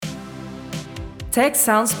Tech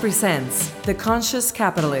Sounds presents The Conscious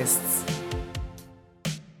Capitalists.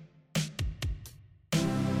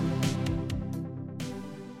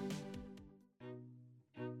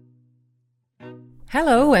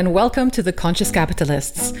 Hello and welcome to The Conscious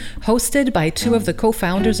Capitalists, hosted by two of the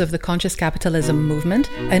co-founders of the Conscious Capitalism movement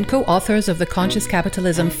and co-authors of the Conscious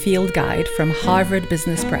Capitalism Field Guide from Harvard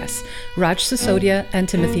Business Press, Raj Sisodia and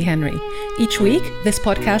Timothy Henry. Each week, this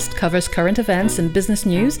podcast covers current events and business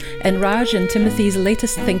news and Raj and Timothy's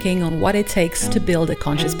latest thinking on what it takes to build a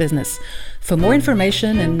conscious business. For more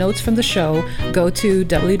information and notes from the show, go to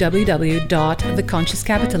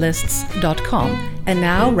www.theconsciouscapitalists.com. And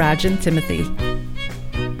now, Raj and Timothy.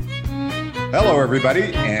 Hello,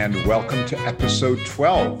 everybody, and welcome to episode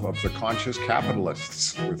 12 of The Conscious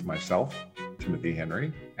Capitalists with myself, Timothy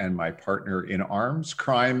Henry, and my partner in arms,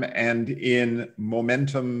 crime, and in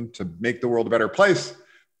momentum to make the world a better place,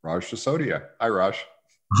 Raj Sisodia. Hi, Raj.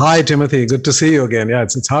 Hi, Timothy. Good to see you again. Yeah,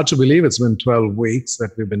 it's hard to believe it's been 12 weeks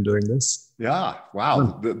that we've been doing this. Yeah,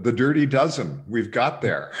 wow, the dirty dozen. We've got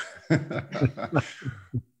there.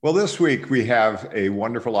 Well, this week we have a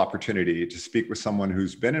wonderful opportunity to speak with someone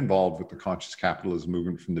who's been involved with the conscious capitalism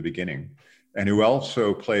movement from the beginning, and who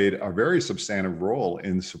also played a very substantive role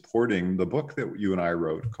in supporting the book that you and I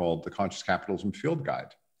wrote called The Conscious Capitalism Field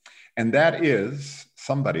Guide. And that is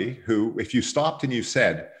somebody who, if you stopped and you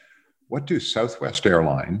said, what do Southwest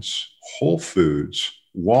Airlines, Whole Foods,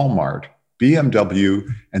 Walmart, BMW,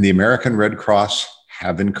 and the American Red Cross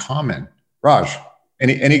have in common? Raj,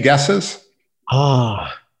 any guesses?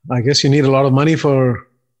 I guess you need a lot of money for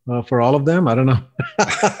all of them. I don't know.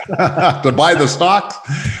 To buy the stocks?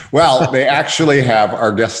 Well, they actually have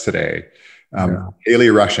our guest today, Haley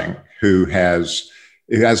Rushing, who has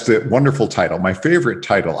the wonderful title, my favorite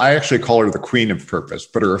title. I actually call her the Queen of Purpose,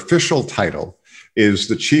 but her official title is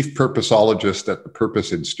the Chief Purposeologist at the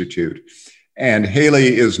Purpose Institute. And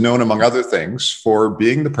Haley is known, among other things, for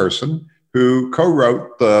being the person who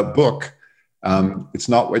co-wrote the book, It's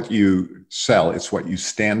Not What You Sell, It's What You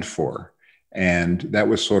Stand For. And that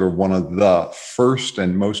was sort of one of the first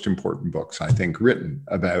and most important books, I think, written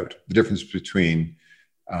about the difference between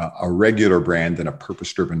a regular brand and a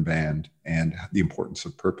purpose-driven brand and the importance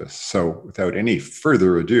of purpose. So without any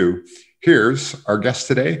further ado, here's our guest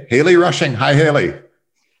today, Haley Rushing. Hi, Haley.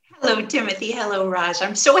 Hello, Timothy. Hello, Raj.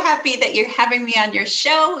 I'm so happy that you're having me on your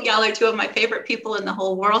show. Y'all are two of my favorite people in the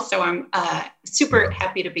whole world. So I'm super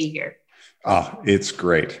happy to be here. Oh, it's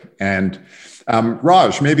great. And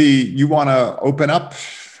Raj, maybe you want to open up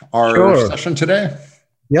our session today?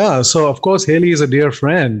 Yeah. So, of course, Haley is a dear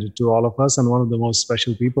friend to all of us and one of the most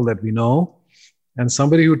special people that we know. And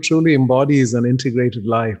somebody who truly embodies an integrated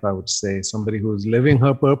life, I would say. Somebody who is living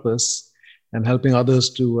her purpose and helping others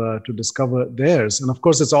to discover theirs. And of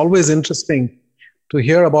course, it's always interesting to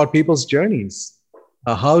hear about people's journeys.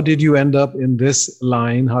 How did you end up in this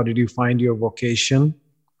line? How did you find your vocation?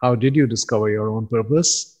 How did you discover your own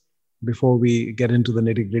purpose? Before we get into the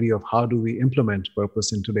nitty-gritty of how do we implement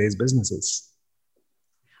purpose in today's businesses?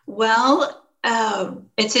 Well,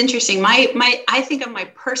 it's interesting. I think of my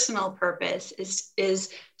personal purpose is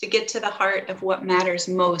to get to the heart of what matters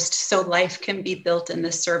most so life can be built in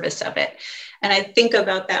the service of it. And I think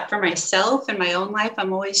about that for myself in my own life.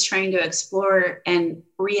 I'm always trying to explore and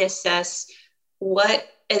reassess what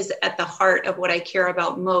is at the heart of what I care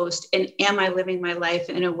about most. And am I living my life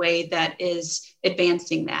in a way that is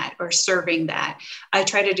advancing that or serving that? I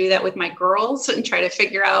try to do that with my girls and try to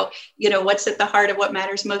figure out, what's at the heart of what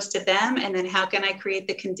matters most to them. And then how can I create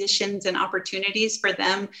the conditions and opportunities for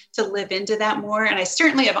them to live into that more? And I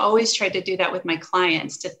certainly have always tried to do that with my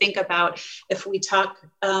clients, to think about if we talk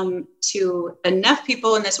to enough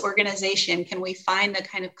people in this organization, can we find the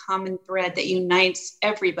kind of common thread that unites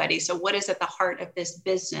everybody? So what is at the heart of this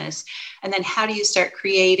business? And then how do you start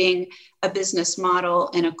creating a business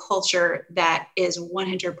model and a culture that is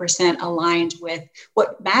 100% aligned with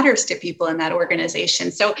what matters to people in that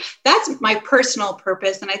organization? So that's my personal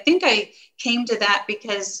purpose. And I think I came to that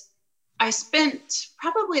because I spent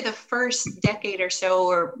probably the first decade or so,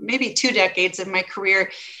 or maybe 2 decades of my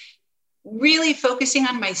career, really focusing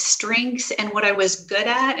on my strengths and what I was good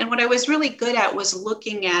at. And what I was really good at was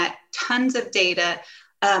looking at tons of data.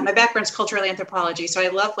 My background is cultural anthropology. So I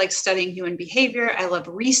love studying human behavior. I love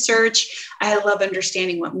research. I love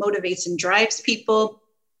understanding what motivates and drives people.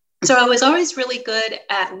 So I was always really good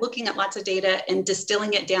at looking at lots of data and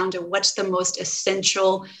distilling it down to what's the most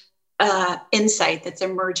essential insight that's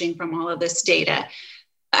emerging from all of this data.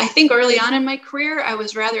 I think early on in my career, I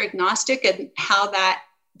was rather agnostic in how that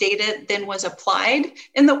data then was applied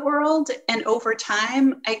in the world. And over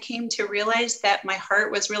time, I came to realize that my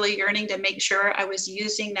heart was really yearning to make sure I was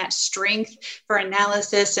using that strength for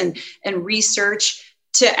analysis and research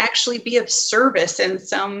to actually be of service in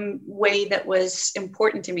some way that was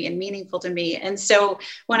important to me and meaningful to me. And so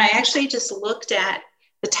when I actually just looked at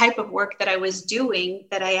the type of work that I was doing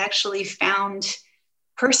that I actually found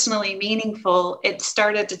personally meaningful, it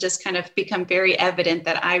started to just kind of become very evident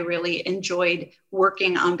that I really enjoyed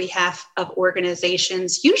working on behalf of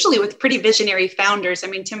organizations, usually with pretty visionary founders. I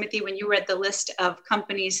mean, Timothy, when you read the list of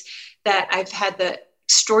companies that I've had the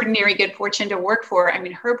extraordinary good fortune to work for, I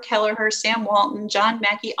mean, Herb Kelleher, Sam Walton, John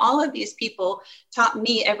Mackey, all of these people taught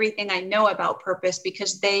me everything I know about purpose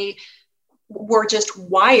because they were just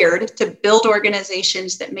wired to build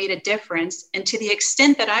organizations that made a difference. And to the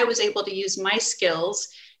extent that I was able to use my skills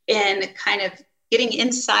in kind of getting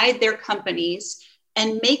inside their companies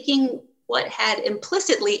and making what had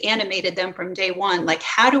implicitly animated them from day one, like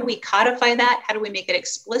how do we codify that? How do we make it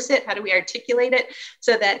explicit? How do we articulate it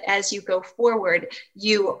so that as you go forward,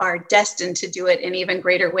 you are destined to do it in even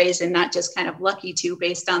greater ways and not just kind of lucky to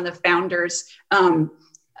based on the founder's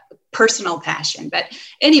personal passion. But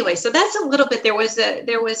anyway, so that's a little bit, there was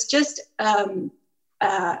just an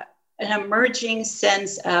emerging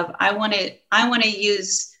sense of, I want to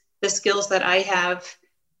use the skills that I have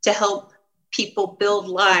to help people build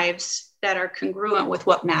lives that are congruent with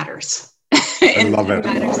what matters. I love it.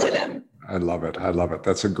 Matters to them. I love it. I love it.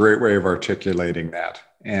 That's a great way of articulating that.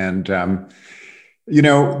 And,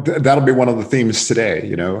 that'll be one of the themes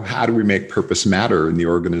today. How do we make purpose matter in the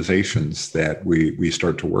organizations that we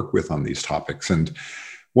start to work with on these topics? And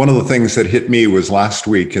one of the things that hit me was last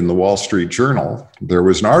week in the Wall Street Journal, there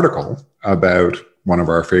was an article about one of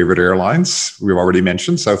our favorite airlines. We've already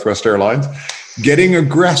mentioned Southwest Airlines, getting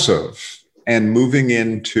aggressive and moving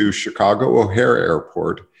into Chicago O'Hare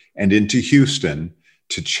Airport and into Houston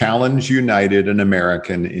to challenge United and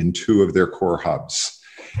American in two of their core hubs.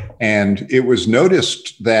 And it was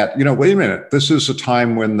noticed that, wait a minute, this is a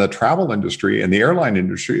time when the travel industry and the airline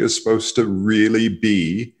industry is supposed to really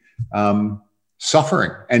be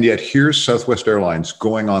suffering. And yet here's Southwest Airlines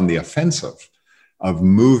going on the offensive of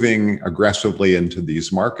moving aggressively into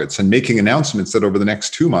these markets and making announcements that over the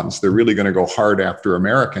next 2 months, they're really going to go hard after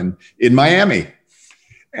American in Miami.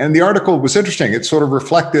 And the article was interesting. It sort of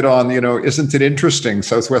reflected on, isn't it interesting?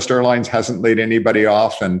 Southwest Airlines hasn't laid anybody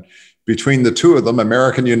off. And between the two of them,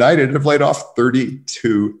 American United have laid off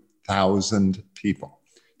 32,000 people.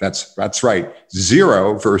 That's right.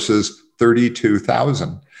 0 versus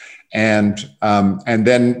 32,000. And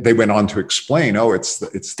then they went on to explain, it's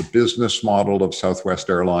the business model of Southwest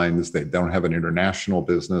Airlines. They don't have an international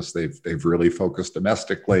business. They've really focused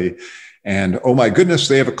domestically. And oh my goodness,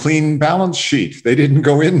 they have a clean balance sheet. They didn't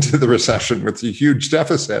go into the recession with a huge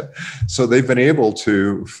deficit. So they've been able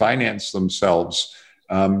to finance themselves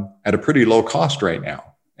at a pretty low cost right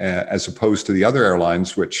now, as opposed to the other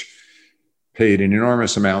airlines, which paid in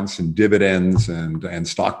enormous amounts in dividends and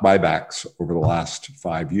stock buybacks over the last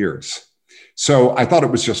 5 years. So I thought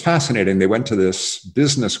it was just fascinating. They went to this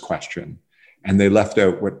business question and they left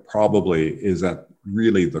out what probably is at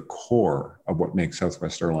really the core of what makes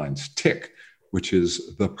Southwest Airlines tick, which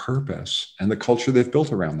is the purpose and the culture they've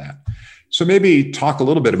built around that. So maybe talk a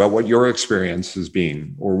little bit about what your experience has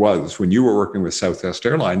been or was when you were working with Southwest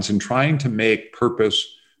Airlines and trying to make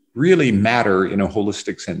purpose really matter in a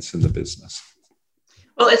holistic sense in the business.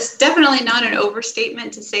 Well, it's definitely not an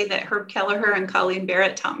overstatement to say that Herb Kelleher and Colleen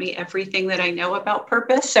Barrett taught me everything that I know about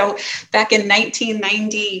purpose. So back in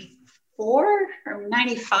 1994 or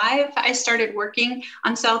 95, I started working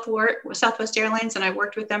on Southwest Airlines, and I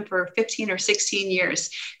worked with them for 15 or 16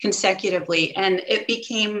 years consecutively. And it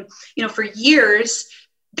became, for years,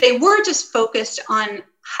 they were just focused on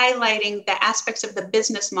highlighting the aspects of the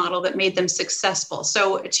business model that made them successful.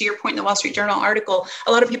 So to your point in the Wall Street Journal article,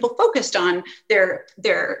 a lot of people focused on their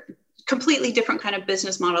completely different kind of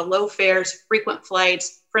business model, low fares, frequent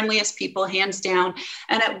flights, friendliest people, hands down.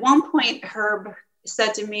 And at one point, Herb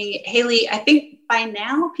said to me, Haley, I think by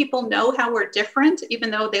now people know how we're different,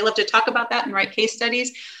 even though they love to talk about that and write case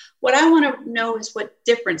studies. What I want to know is what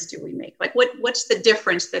difference do we make? Like what's the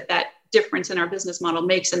difference that difference in our business model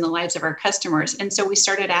makes in the lives of our customers? And so we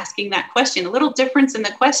started asking that question, a little difference in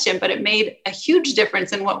the question, but it made a huge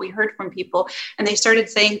difference in what we heard from people. And they started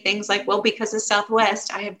saying things like, well, because of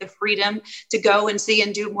Southwest, I have the freedom to go and see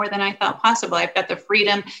and do more than I thought possible. I've got the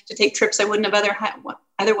freedom to take trips I wouldn't have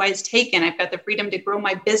otherwise taken. I've got the freedom to grow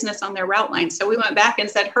my business on their route line. So we went back and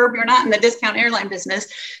said, Herb, you're not in the discount airline business.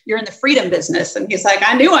 You're in the freedom business. And he's like,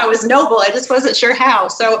 I knew I was noble. I just wasn't sure how.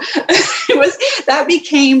 So that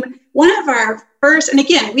became one of our first, and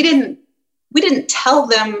again, we didn't tell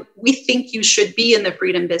them, we think you should be in the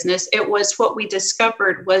freedom business. It was what we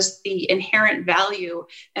discovered was the inherent value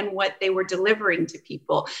and what they were delivering to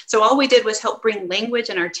people. So all we did was help bring language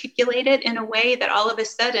and articulate it in a way that all of a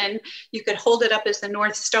sudden you could hold it up as the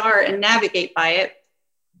North Star and navigate by it.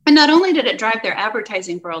 And not only did it drive their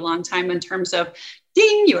advertising for a long time in terms of,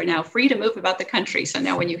 ding, you are now free to move about the country. So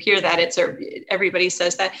now when you hear that, everybody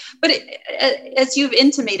says that. But as you've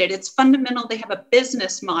intimated, it's fundamental. They have a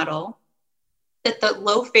business model that the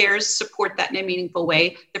low fares support that in a meaningful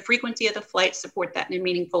way. The frequency of the flights support that in a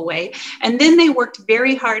meaningful way. And then they worked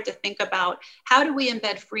very hard to think about, how do we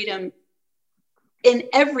embed freedom in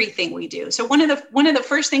everything we do? So one of the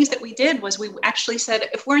first things that we did was we actually said,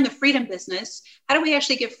 if we're in the freedom business, how do we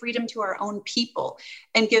actually give freedom to our own people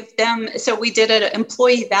and give them? So we did an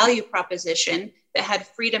employee value proposition that had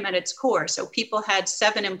freedom at its core. So people had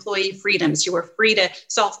 7 employee freedoms. You were free to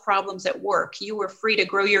solve problems at work. You were free to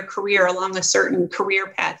grow your career along a certain career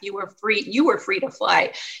path. You were free to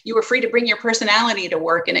fly. You were free to bring your personality to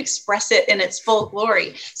work and express it in its full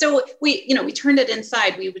glory. So we turned it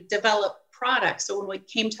inside. We would develop products. So when it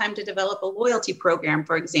came time to develop a loyalty program,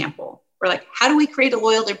 for example, we're like, how do we create a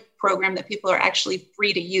loyalty program that people are actually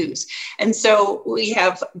free to use? And so we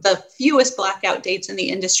have the fewest blackout dates in the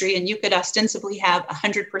industry, and you could ostensibly have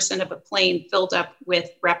 100% of a plane filled up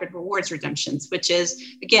with rapid rewards redemptions, which is,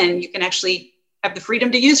 again, you can actually have the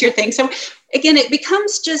freedom to use your thing. So again, it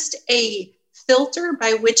becomes just a filter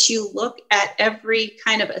by which you look at every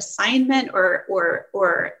kind of assignment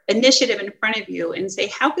or initiative in front of you and say,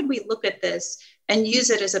 how could we look at this and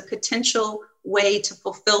use it as a potential way to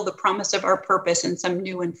fulfill the promise of our purpose in some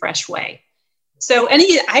new and fresh way? So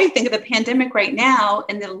I think of the pandemic right now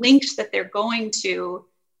and the links that they're going to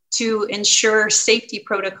ensure safety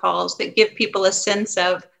protocols that give people a sense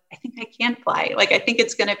of, I think I can fly. Like, I think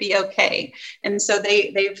it's going to be okay. And so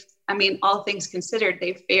they've, all things considered,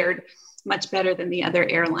 they've fared much better than the other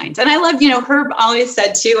airlines. And I love, Herb always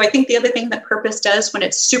said too, I think the other thing that purpose does when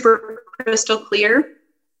it's super crystal clear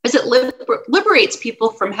is it liberates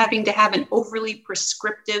people from having to have an overly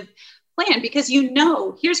prescriptive plan, because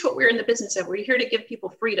here's what we're in the business of. We're here to give people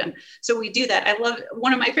freedom. So we do that. I love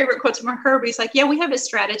one of my favorite quotes from Herb. He's like, yeah, we have a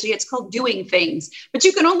strategy. It's called doing things, but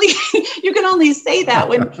you can only say that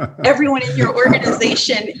when everyone in your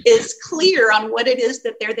organization is clear on what it is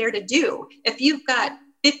that they're there to do. If you've got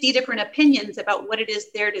 50 different opinions about what it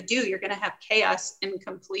is there to do, you're going to have chaos and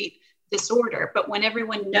complete disorder. But when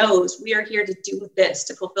everyone knows we are here to do this,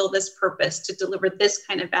 to fulfill this purpose, to deliver this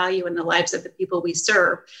kind of value in the lives of the people we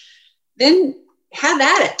serve, then have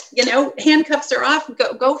at it. Handcuffs are off,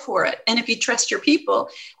 go for it. And if you trust your people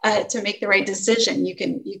to make the right decision, you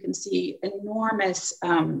can see enormous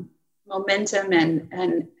momentum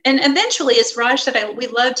and eventually, as Raj said, we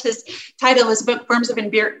loved his title, his book, Forms of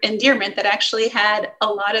Endearment, that actually had a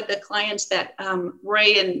lot of the clients that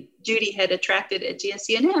Roy and Judy had attracted at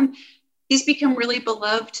GSC&M. These become really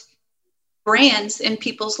beloved brands in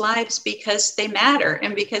people's lives because they matter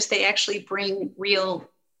and because they actually bring real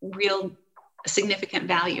significant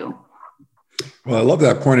value. Well, I love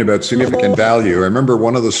that point about significant value. I remember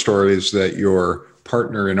one of the stories that your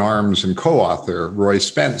partner in arms and co-author, Roy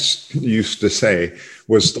Spence, used to say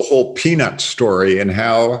was the whole peanut story and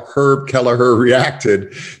how Herb Kelleher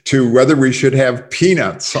reacted to whether we should have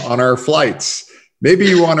peanuts on our flights. Maybe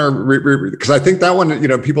you want to, because I think that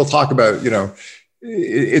one, people talk about,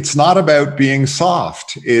 it's not about being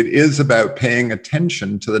soft. It is about paying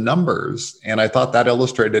attention to the numbers. And I thought that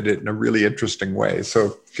illustrated it in a really interesting way.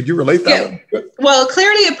 So could you relate that? Yeah. Well,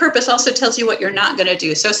 clarity of purpose also tells you what you're not going to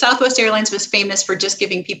do. So Southwest Airlines was famous for just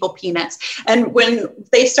giving people peanuts. And when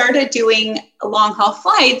they started doing long haul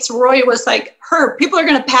flights, Roy was like, Herb, people are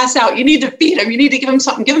going to pass out. You need to feed them. You need to give them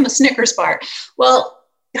something. Give them a Snickers bar. Well,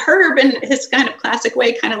 Herb, in his kind of classic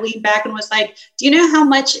way, kind of leaned back and was like, do you know how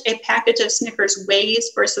much a package of Snickers weighs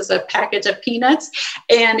versus a package of peanuts?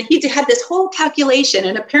 And he had this whole calculation.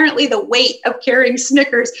 And apparently the weight of carrying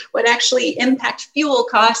Snickers would actually impact fuel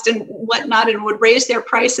cost and whatnot, and would raise their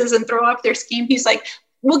prices and throw off their scheme. He's like,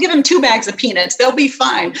 we'll give them 2 bags of peanuts. They'll be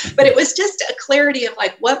fine. But it was just a clarity of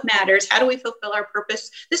like, what matters? How do we fulfill our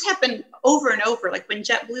purpose? This happened over and over. Like when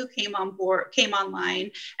JetBlue came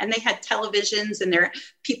online and they had televisions and their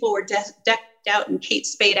people were decked out in Kate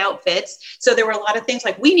Spade outfits. So there were a lot of things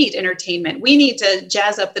like, we need entertainment. We need to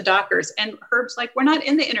jazz up the Dockers. And Herb's like, we're not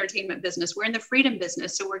in the entertainment business. We're in the freedom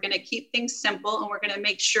business. So we're going to keep things simple, and we're going to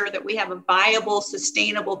make sure that we have a viable,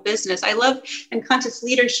 sustainable business. I love in conscious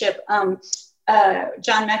leadership,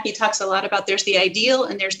 John Mackey talks a lot about there's the ideal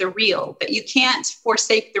and there's the real, but you can't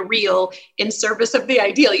forsake the real in service of the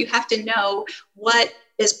ideal. You have to know what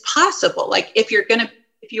is possible. Like if you are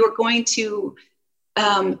going to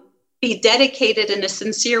be dedicated in a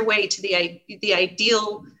sincere way to the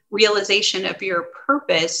ideal realization of your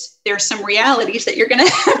purpose, there's some realities that you're going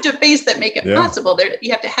to have to face that make it possible.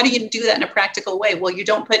 How do you do that in a practical way? Well, you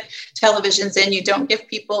don't put televisions in, you don't give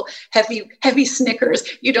people heavy Snickers,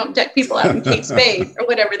 you don't deck people out in Kate Spade or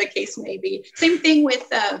whatever the case may be. Same thing with,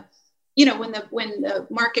 when the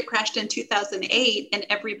market crashed in 2008 and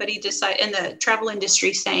everybody decided, and the travel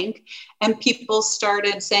industry sank, and people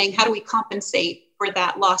started saying, how do we compensate for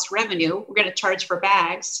that lost revenue? We're going to charge for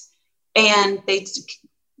bags. And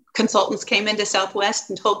consultants came into Southwest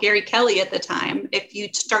and told Gary Kelly at the time, if you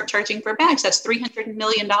start charging for bags, that's $300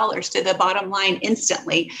 million to the bottom line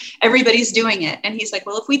instantly. Everybody's doing it. And he's like,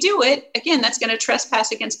 well, if we do it, again, that's going to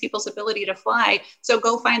trespass against people's ability to fly. So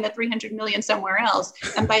go find the 300 million somewhere else.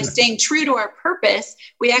 And by staying true to our purpose,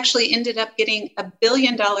 we actually ended up getting $1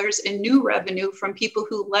 billion in new revenue from people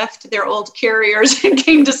who left their old carriers and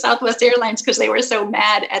came to Southwest Airlines because they were so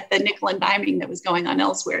mad at the nickel and diming that was going on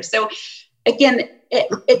elsewhere. So again,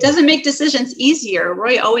 it doesn't make decisions easier.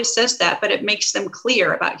 Roy always says that, but it makes them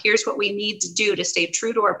clear about here's what we need to do to stay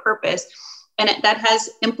true to our purpose. And that has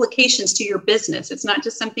implications to your business. It's not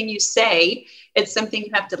just something you say, it's something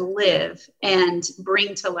you have to live and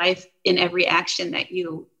bring to life in every action that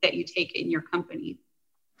you take in your company.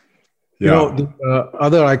 Yeah. The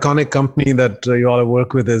other iconic company that you all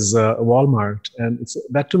work with is Walmart. And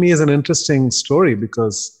that to me is an interesting story,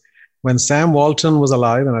 because when Sam Walton was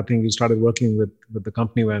alive, and I think you started working with the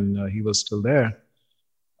company when he was still there,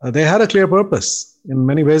 they had a clear purpose. In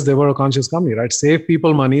many ways, they were a conscious company, right? Save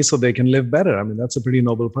people money so they can live better. I mean, that's a pretty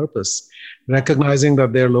noble purpose. Recognizing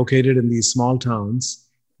that they're located in these small towns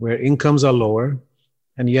where incomes are lower,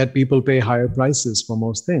 and yet people pay higher prices for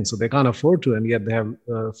most things. So they can't afford to, and yet they have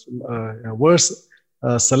worse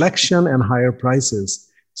selection and higher prices.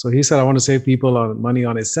 So he said, I want to save people money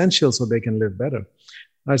on essentials so they can live better.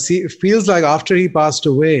 I see, it feels like after he passed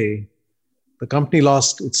away, the company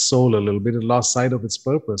lost its soul a little bit. It lost sight of its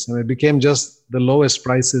purpose, and it became just the lowest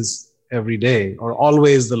prices every day, or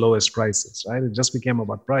always the lowest prices, right? It just became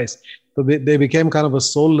about price. So they became kind of a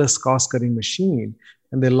soulless cost-cutting machine,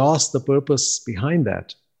 and they lost the purpose behind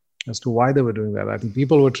that as to why they were doing that. I think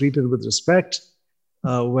people were treated with respect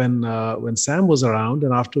when Sam was around,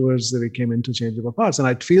 and afterwards they became interchangeable parts. And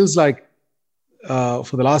it feels like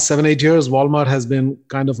for the last 7-8 years, Walmart has been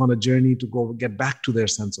kind of on a journey to get back to their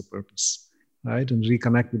sense of purpose, right? And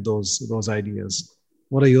reconnect with those ideas.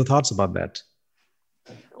 What are your thoughts about that?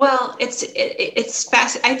 Well, I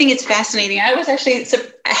think it's fascinating. I was actually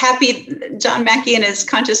happy John Mackey and his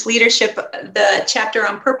conscious leadership, the chapter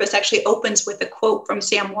on purpose actually opens with a quote from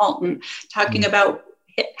Sam Walton talking about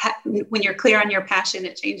when you're clear on your passion,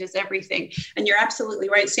 it changes everything. And you're absolutely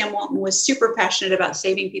right. Sam Walton was super passionate about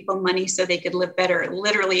saving people money so they could live better.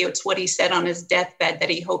 Literally, it's what he said on his deathbed that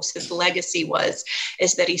he hopes his legacy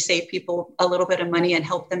is that he saved people a little bit of money and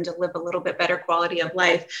helped them to live a little bit better quality of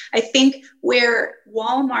life. I think where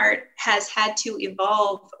Walmart has had to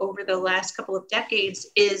evolve over the last couple of decades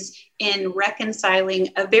is in reconciling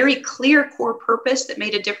a very clear core purpose that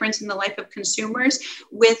made a difference in the life of consumers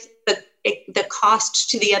with the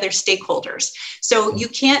cost to the other stakeholders. So you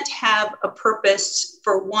can't have a purpose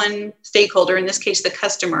for one stakeholder, in this case, the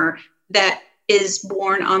customer, that is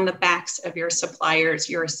born on the backs of your suppliers,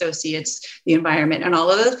 your associates, the environment, and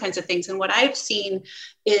all of those kinds of things. And what I've seen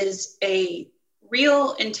is a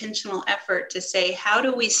real intentional effort to say, how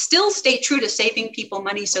do we still stay true to saving people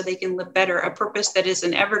money so they can live better? A purpose that is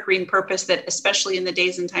an evergreen purpose that, especially in the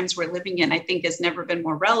days and times we're living in, I think has never been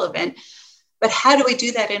more relevant. But how do we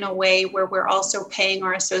do that in a way where we're also paying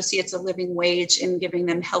our associates a living wage and giving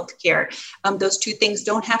them health care? Those two things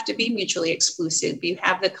don't have to be mutually exclusive. You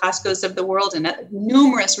have the Costco's of the world and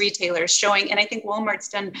numerous retailers showing, and I think Walmart's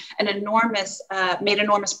done made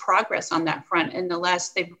enormous progress on that front in the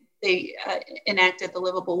last, they enacted the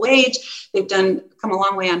livable wage. They've come a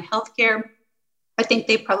long way on healthcare. I think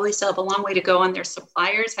they probably still have a long way to go on their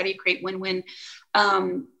suppliers. How do you create win-win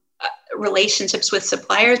relationships with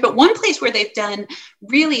suppliers? But one place where they've done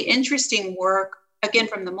really interesting work, again,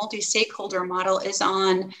 from the multi-stakeholder model, is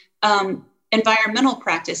on environmental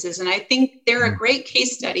practices. And I think they're a great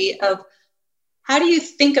case study of how do you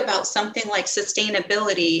think about something like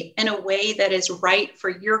sustainability in a way that is right for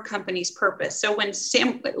your company's purpose? So when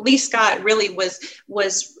Lee Scott really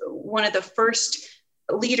was one of the first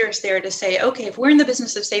leaders there to say, okay, if we're in the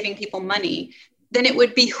business of saving people money, then it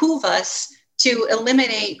would behoove us to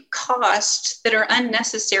eliminate costs that are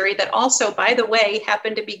unnecessary that also, by the way,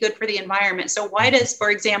 happen to be good for the environment. So why does,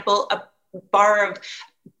 for example, a bar of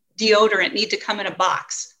deodorant need to come in a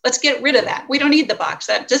box? Let's get rid of that. We don't need the box.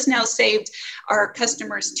 That just now saved our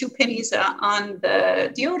customers 2 pennies on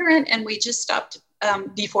the deodorant, and we just stopped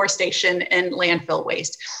deforestation and landfill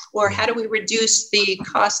waste. Or how do we reduce the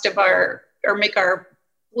cost of or make our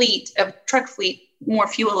truck fleet more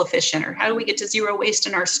fuel efficient? Or how do we get to zero waste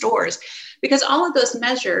in our stores? Because all of those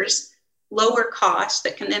measures lower costs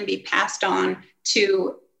that can then be passed on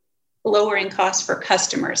to lowering costs for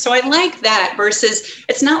customers. So I like that versus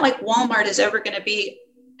it's not like Walmart is ever going to be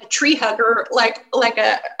a tree hugger, like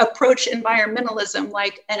a approach environmentalism,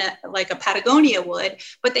 like a Patagonia would,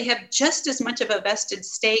 but they have just as much of a vested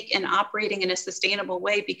stake in operating in a sustainable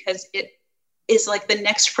way because it is like the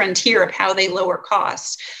next frontier of how they lower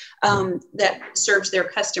costs that serves their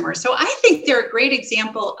customers. So I think they're a great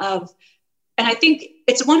example of, and I think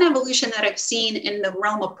it's one evolution that I've seen in the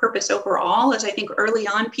realm of purpose overall, is I think early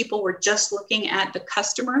on, people were just looking at the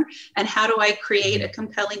customer and how do I create a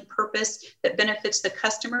compelling purpose that benefits the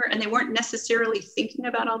customer? And they weren't necessarily thinking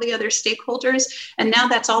about all the other stakeholders. And now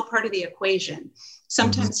that's all part of the equation.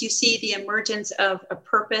 Sometimes you see the emergence of a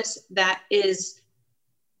purpose that is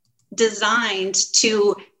designed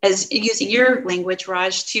to, as using your language,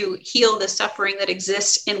 Raj, to heal the suffering that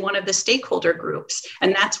exists in one of the stakeholder groups.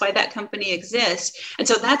 And that's why that company exists. And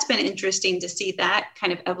so that's been interesting to see that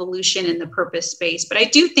kind of evolution in the purpose space. But I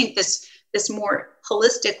do think this more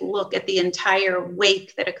holistic look at the entire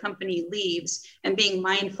wake that a company leaves and being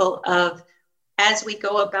mindful of, as we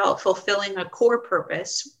go about fulfilling a core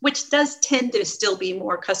purpose, which does tend to still be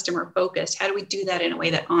more customer focused, how do we do that in a way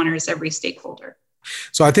that honors every stakeholder?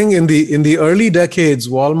 So I think in the early decades,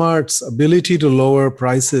 Walmart's ability to lower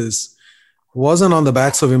prices wasn't on the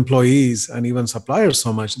backs of employees and even suppliers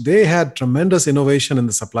so much. They had tremendous innovation in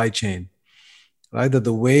the supply chain, right? That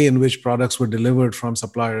the way in which products were delivered from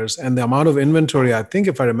suppliers and the amount of inventory, I think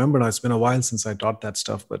if I remember now, it's been a while since I taught that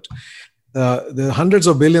stuff, but the hundreds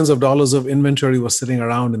of billions of dollars of inventory was sitting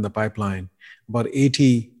around in the pipeline, about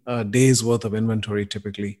 80 days worth of inventory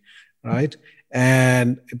typically, right?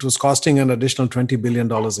 And it was costing an additional $20 billion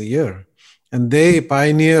a year. And they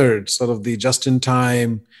pioneered sort of the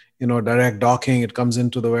just-in-time, direct docking. It comes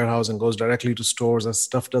into the warehouse and goes directly to stores. That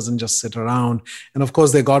stuff doesn't just sit around. And of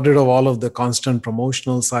course, they got rid of all of the constant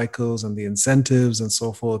promotional cycles and the incentives and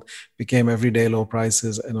so forth, became everyday low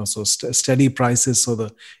prices and also steady prices. So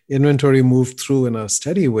the inventory moved through in a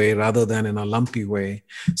steady way rather than in a lumpy way.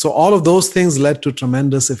 So all of those things led to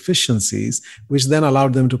tremendous efficiencies, which then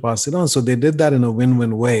allowed them to pass it on. So they did that in a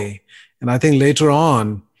win-win way. And I think later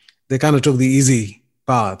on, they kind of took the easy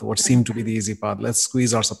path, what seemed to be the easy path. Let's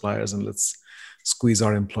squeeze our suppliers and let's squeeze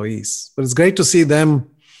our employees. But it's great to see them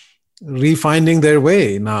refinding their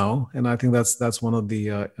way now. And I think that's one of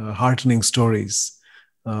the heartening stories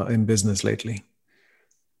in business lately.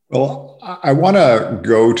 Well, I want to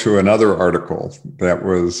go to another article that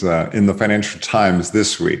was in the Financial Times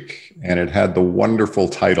this week, and it had the wonderful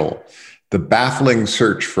title, "The Baffling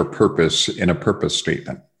Search for Purpose in a Purpose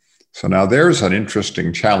Statement." So now there's an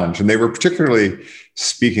interesting challenge. And they were particularly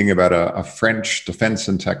speaking about a French defense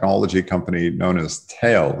and technology company known as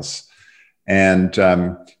Thales. And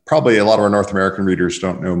probably a lot of our North American readers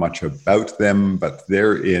don't know much about them, but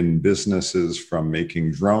they're in businesses from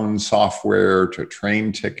making drone software to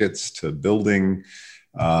train tickets to building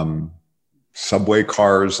subway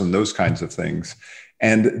cars and those kinds of things.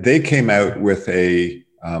 And they came out with a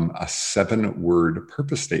 7-word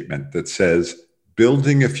purpose statement that says,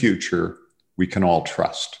 "Building a future we can all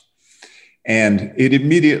trust." And it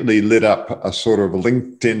immediately lit up a sort of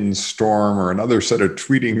LinkedIn storm or another set of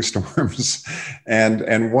tweeting storms.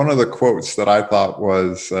 And one of the quotes that I thought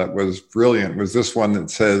was brilliant was this one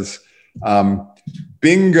that says,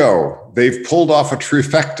 "Bingo, they've pulled off a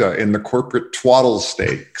trifecta in the corporate twaddle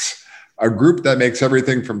stakes. A group that makes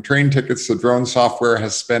everything from train tickets to drone software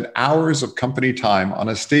has spent hours of company time on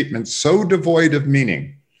a statement so devoid of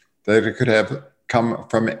meaning that it could have come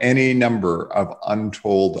from any number of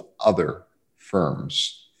untold other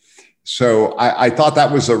firms." So I thought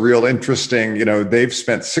that was a real interesting, they've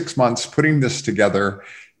spent 6 months putting this together.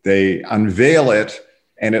 They unveil it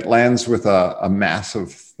and it lands with a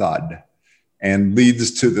massive thud and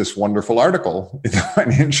leads to this wonderful article in the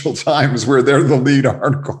Financial Times where they're the lead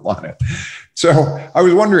article on it. So I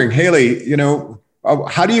was wondering, Haley,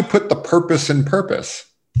 How do you put the purpose in purpose?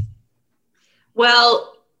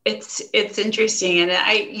 Well, it's interesting,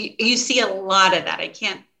 and you see a lot of that. I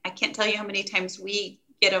can't tell you how many times we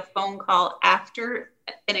get a phone call after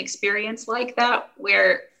an experience like that,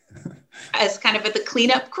 where as kind of the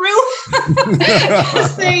cleanup crew to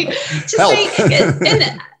say,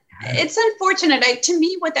 and it's unfortunate. To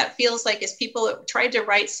me, what that feels like is people tried to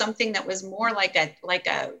write something that was more like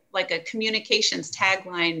a communications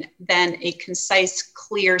tagline than a concise,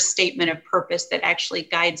 clear statement of purpose that actually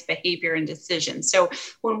guides behavior and decisions. So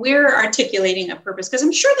when we're articulating a purpose, because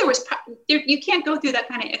I'm sure you can't go through that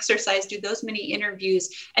kind of exercise, do those many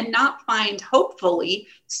interviews, and not find, hopefully,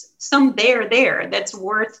 some there that's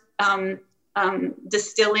worth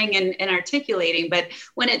distilling and articulating. But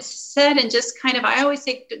when it's said and just kind of, I always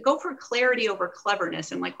say, go for clarity over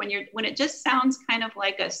cleverness. And like when it just sounds kind of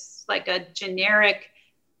like a generic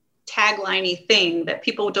tagliney thing that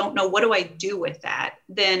people don't know, what do I do with that?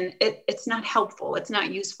 Then it's not helpful. It's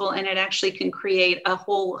not useful. And it actually can create a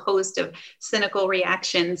whole host of cynical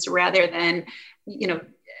reactions rather than,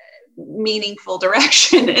 meaningful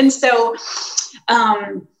direction. And so,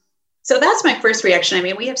 so that's my first reaction. I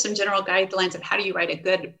mean, we have some general guidelines of how do you write a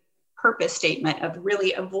good purpose statement, of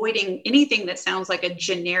really avoiding anything that sounds like a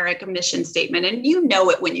generic mission statement. And you know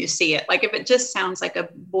it when you see it. Like if it just sounds like a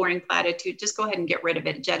boring platitude, just go ahead and get rid of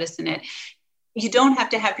it, jettison it. You don't have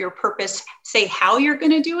to have your purpose say how you're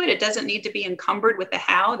going to do it. It doesn't need to be encumbered with the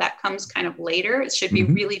how. That comes kind of later. It should be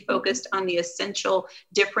really focused on the essential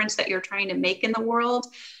difference that you're trying to make in the world.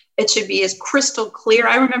 It should be as crystal clear.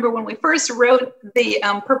 I remember when we first wrote the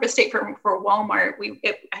purpose statement for Walmart,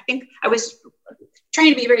 I think I was trying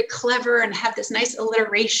to be very clever and have this nice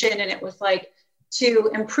alliteration. And it was like,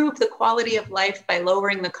 to improve the quality of life by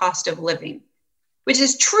lowering the cost of living, which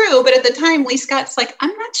is true. But at the time, Lee Scott's like,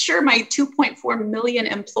 I'm not sure my 2.4 million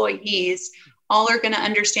employees all are going to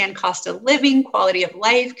understand cost of living, quality of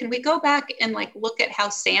life. Can we go back and like look at how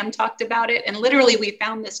Sam talked about it? And literally we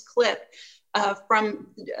found this clip from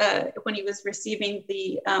when he was receiving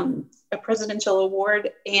a presidential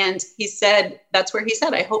award. And he said, that's where he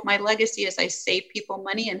said, I hope my legacy is I save people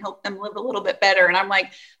money and help them live a little bit better. And I'm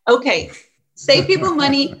like, okay, save people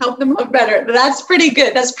money, help them live better. That's pretty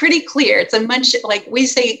good. That's pretty clear. It's a much, like we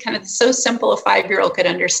say, kind of so simple a 5-year-old could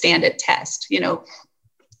understand it test,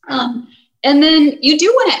 and then you do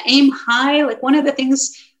want to aim high. Like one of the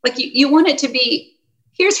things, like you want it to be,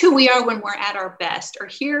 here's who we are when we're at our best, or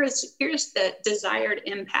here's the desired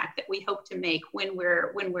impact that we hope to make when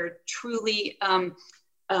we're truly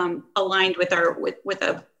aligned with our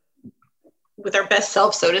best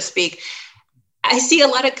self, so to speak. I see a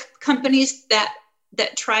lot of companies that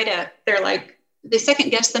they're like, they second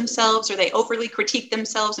guess themselves or they overly critique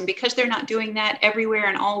themselves. And because they're not doing that everywhere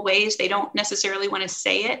in all ways, they don't necessarily want to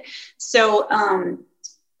say it. So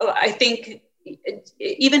I think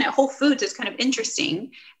even at Whole Foods is kind of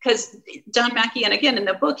interesting because John Mackey, and again in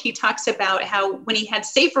the book, he talks about how when he had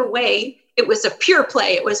Safer Way, it was a pure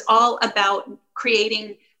play. It was all about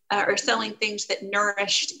creating or selling things that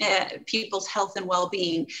nourished people's health and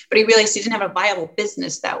well-being. But he realized he didn't have a viable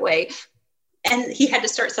business that way. And he had to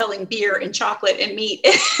start selling beer and chocolate and meat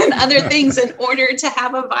and other things in order to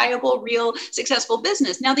have a viable, real, successful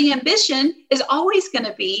business. Now, the ambition is always going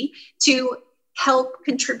to be to help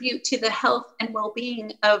contribute to the health and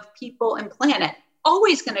well-being of people and planet.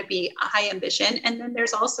 Always going to be a high ambition. And then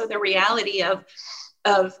there's also the reality of,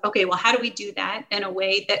 okay, well, how do we do that in a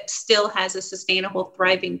way that still has a sustainable,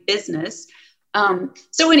 thriving business?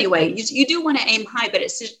 So anyway, you do want to aim high, but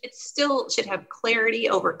it still should have clarity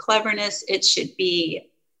over cleverness. It should be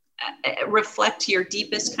reflect your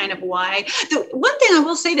deepest kind of why. The one thing I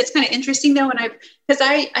will say that's kind of interesting though, because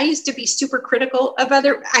I used to be super critical of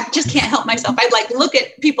I just can't help myself. I'd like look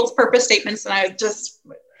at people's purpose statements and I just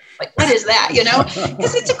like, what is that?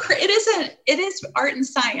 Because it is art and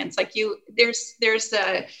science. Like you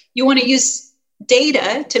want to use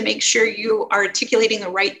data to make sure you are articulating the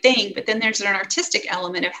right thing, but then there's an artistic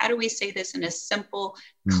element of how do we say this in a simple,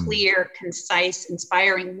 clear, concise,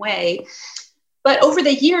 inspiring way. But over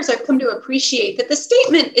the years, I've come to appreciate that the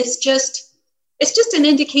statement is just an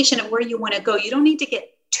indication of where you want to go. You don't need to get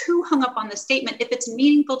too hung up on the statement if it's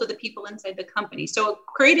meaningful to the people inside the company. So a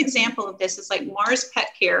great example of this is like Mars Pet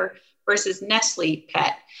Care versus Nestle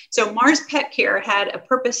Pet. So Mars Pet Care had a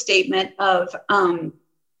purpose statement of a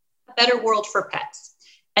better world for pets.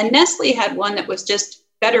 And Nestle had one that was just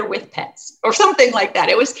better with pets or something like that.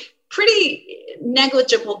 It was pretty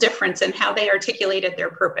negligible difference in how they articulated their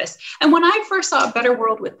purpose. And when I first saw a better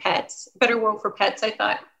world for pets, I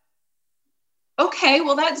thought, okay,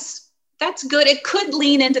 well, that's that's good. It could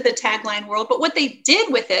lean into the tagline world, but what they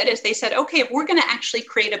did with it is they said, okay, if we're going to actually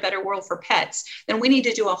create a better world for pets, then we need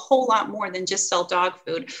to do a whole lot more than just sell dog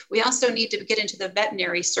food. We also need to get into the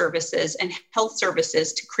veterinary services and health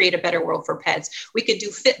services to create a better world for pets. We could do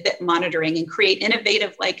Fitbit monitoring and create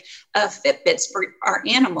innovative like Fitbits for our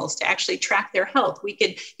animals to actually track their health. We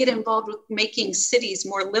could get involved with making cities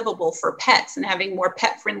more livable for pets and having more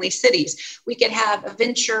pet-friendly cities. We could have a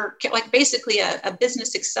venture, like basically a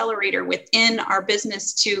business accelerator within our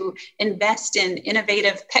business to invest in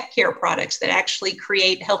innovative pet care products that actually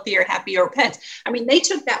create healthier, happier pets. I mean, they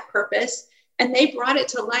took that purpose and they brought it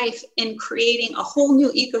to life in creating a whole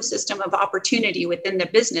new ecosystem of opportunity within the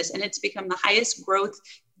business. And it's become the highest growth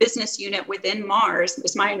business unit within Mars,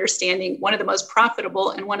 is my understanding, one of the most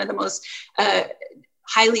profitable and one of the most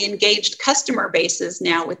highly engaged customer bases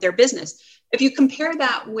now with their business. If you compare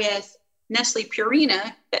that with Nestle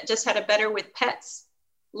Purina, that just had a Better with Pets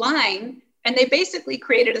line, and they basically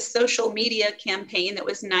created a social media campaign that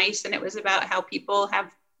was nice, and it was about how people have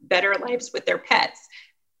better lives with their pets.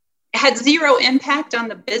 It had zero impact on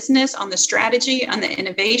the business, on the strategy, on the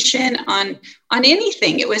innovation, on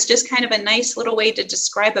anything. It was just kind of a nice little way to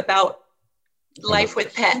describe about life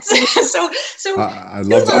with pets. so I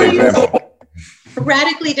love that example.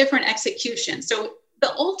 Radically different execution. So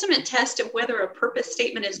the ultimate test of whether a purpose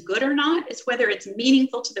statement is good or not is whether it's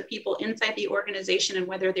meaningful to the people inside the organization and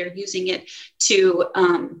whether they're using it to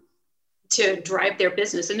drive their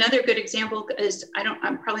business. Another good example is,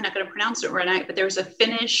 I'm probably not going to pronounce it right, but there's a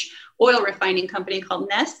Finnish oil refining company called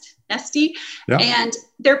Neste. Yeah. And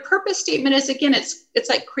their purpose statement is, again, it's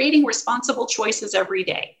like creating responsible choices every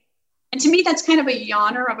day. And to me, that's kind of a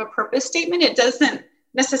yawner of a purpose statement. It doesn't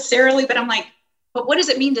necessarily, but I'm like, but what does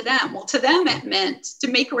it mean to them? Well, to them, it meant to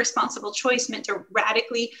make a responsible choice, meant to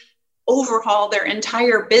radically overhaul their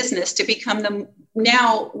entire business to become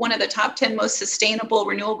now one of the top 10 most sustainable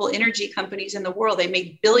renewable energy companies in the world. They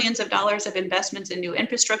made billions of dollars of investments in new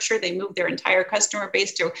infrastructure. They moved their entire customer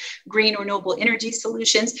base to green renewable energy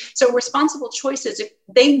solutions. So responsible choices,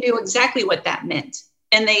 they knew exactly what that meant,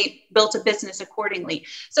 and they built a business accordingly.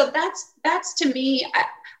 So that's to me,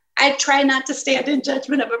 I try not to stand in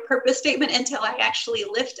judgment of a purpose statement until I actually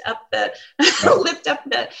lift up the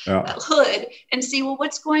hood and see, well,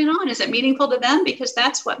 what's going on? Is it meaningful to them? Because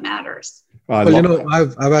that's what matters. Well,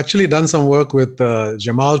 I've actually done some work with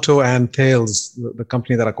Gemalto and Thales, the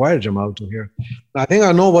company that acquired Gemalto here. I think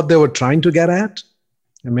I know what they were trying to get at,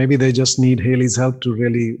 and maybe they just need Haley's help to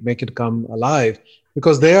really make it come alive,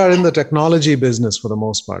 because they are in the technology business for the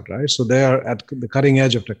most part, right? So they are at the cutting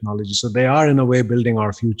edge of technology. So they are, in a way, building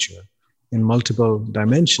our future in multiple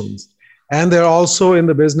dimensions. And they're also in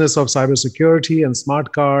the business of cybersecurity and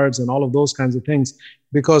smart cards and all of those kinds of things,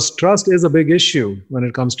 because trust is a big issue when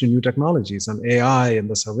it comes to new technologies and AI and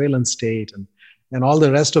the surveillance state and all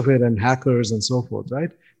the rest of it, and hackers and so forth,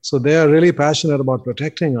 right? So they are really passionate about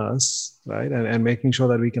protecting us, right? And making sure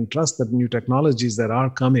that we can trust the new technologies that are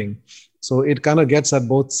coming. So it kind of gets at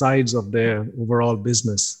both sides of their overall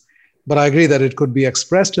business. But I agree that it could be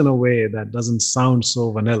expressed in a way that doesn't sound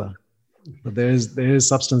so vanilla. But there is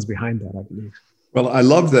substance behind that, I believe. Well, I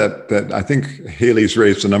love that I think Haley's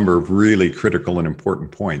raised a number of really critical and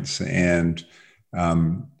important points. And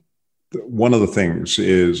one of the things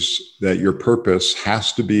is that your purpose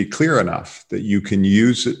has to be clear enough that you can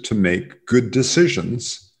use it to make good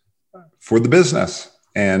decisions for the business.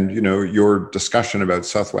 And, your discussion about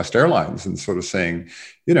Southwest Airlines and sort of saying,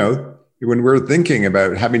 when we're thinking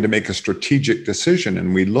about having to make a strategic decision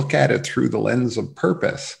and we look at it through the lens of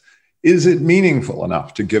purpose, is it meaningful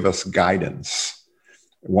enough to give us guidance?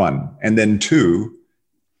 One. And then two,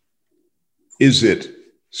 is it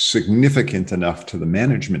significant enough to the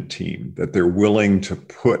management team that they're willing to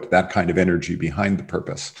put that kind of energy behind the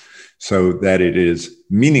purpose so that it is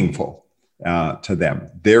meaningful to them?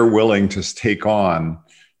 They're willing to take on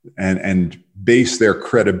and base their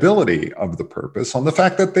credibility of the purpose on the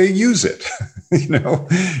fact that they use it.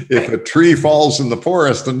 If a tree falls in the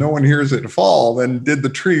forest and no one hears it fall, then did the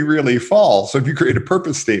tree really fall? So if you create a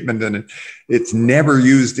purpose statement and it's never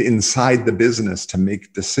used inside the business to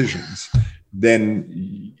make decisions,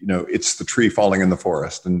 then it's the tree falling in the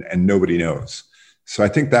forest and nobody knows. So I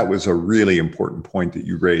think that was a really important point that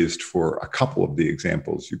you raised for a couple of the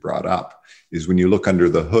examples you brought up, is when you look under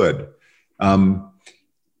the hood.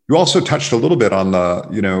 You also touched a little bit on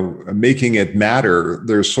the, making it matter.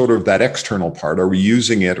 There's sort of that external part. Are we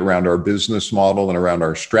using it around our business model and around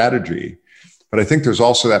our strategy? But I think there's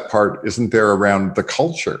also that part, isn't there, around the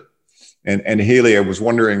culture? And Haley, I was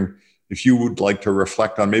wondering if you would like to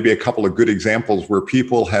reflect on maybe a couple of good examples where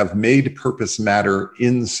people have made purpose matter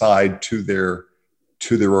inside to their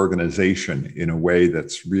to their organization in a way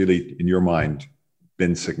that's really, in your mind,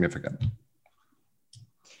 been significant?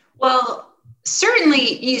 Well,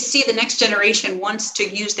 certainly you see the next generation wants to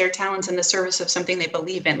use their talents in the service of something they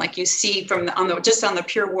believe in. Like you see on the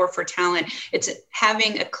pure war for talent, it's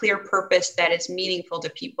having a clear purpose that is meaningful to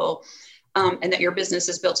people, and that your business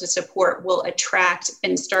is built to support will attract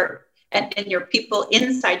and start. And your people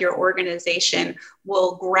inside your organization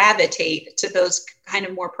will gravitate to those kind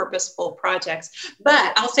of more purposeful projects.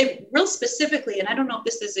 But I'll say real specifically, and I don't know if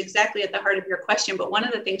this is exactly at the heart of your question, but one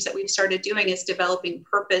of the things that we've started doing is developing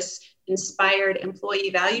purpose-inspired employee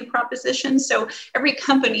value propositions. So every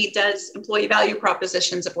company does employee value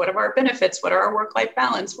propositions of what are our benefits, what are our work-life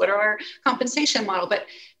balance, what are our compensation model. But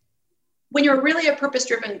when you're really a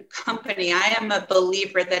purpose-driven company, I am a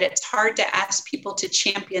believer that it's hard to ask people to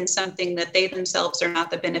champion something that they themselves are not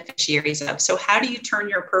the beneficiaries of. So how do you turn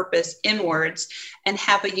your purpose inwards and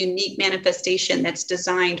have a unique manifestation that's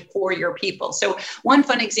designed for your people? So one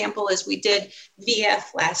fun example is we did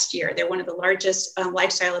VF last year. They're one of the largest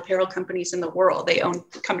lifestyle apparel companies in the world. They own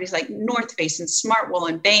companies like North Face and Smartwool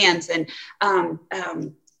and Vans and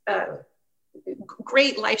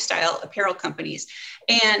great lifestyle apparel companies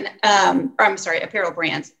apparel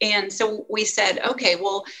brands. And so we said, okay,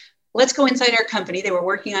 well, let's go inside our company. They were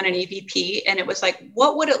working on an EVP, and it was like,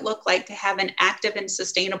 what would it look like to have an active and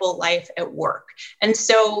sustainable life at work? And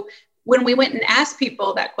so when we went and asked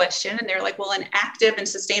people that question, and they're like, well, an active and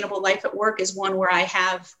sustainable life at work is one where I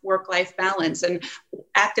have work-life balance, and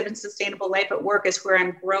active and sustainable life at work is where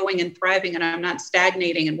I'm growing and thriving and I'm not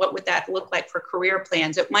stagnating. And what would that look like for career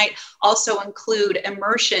plans? It might also include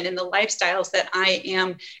immersion in the lifestyles that I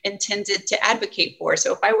am intended to advocate for.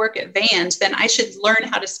 So if I work at Vans, then I should learn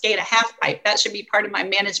how to skate a half pipe. That should be part of my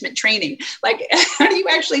management training. Like, how do you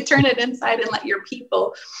actually turn it inside and let your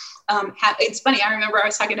people it's funny. I remember I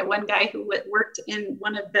was talking to one guy who worked in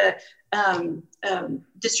one of the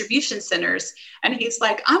distribution centers, and he's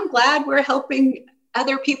like, I'm glad we're helping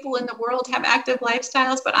other people in the world have active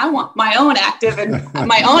lifestyles, but I want my own active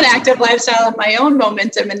lifestyle and my own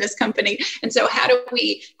momentum in this company. And so how do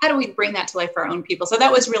we bring that to life for our own people? So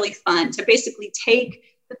that was really fun to basically take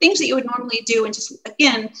the things that you would normally do. And just,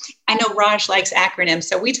 again, I know Raj likes acronyms.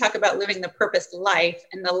 So we talk about living the purpose life,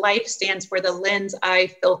 and the life stands for the lens I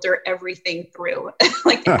filter everything through.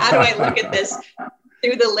 Like, how do I look at this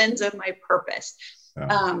through the lens of my purpose?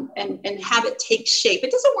 And have it take shape.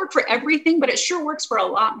 It doesn't work for everything, but it sure works for a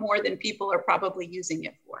lot more than people are probably using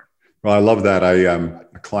it for. Well, I love that.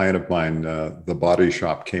 A client of mine, The Body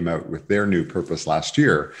Shop, came out with their new purpose last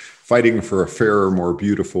year, fighting for a fairer, more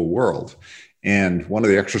beautiful world. And one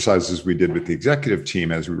of the exercises we did with the executive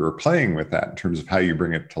team as we were playing with that in terms of how you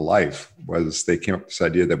bring it to life was they came up with this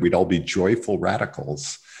idea that we'd all be joyful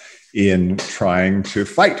radicals in trying to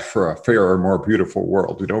fight for a fairer, more beautiful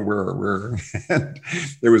world. You know, and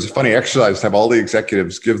there was a funny exercise to have all the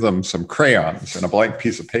executives give them some crayons and a blank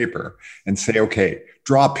piece of paper and say, okay,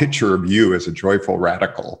 draw a picture of you as a joyful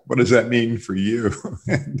radical. What does that mean for you?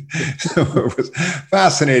 And so it was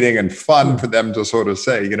fascinating and fun for them to sort of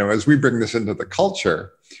say, you know, as we bring this into the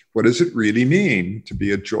culture, what does it really mean to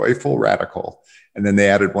be a joyful radical? And then they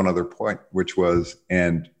added one other point, which was,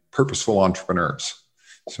 and purposeful entrepreneurs.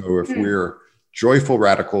 So if we're joyful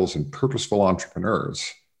radicals and purposeful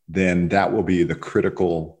entrepreneurs, then that will be the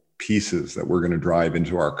critical pieces that we're going to drive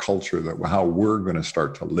into our culture, that how we're going to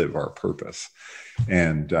start to live our purpose.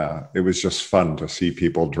 And it was just fun to see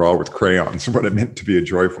people draw with crayons what it meant to be a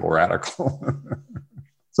joyful radical.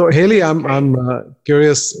 So Haley, I'm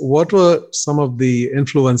curious, what were some of the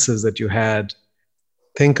influences that you had,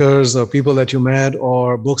 thinkers or people that you met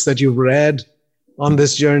or books that you've read on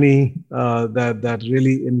this journey that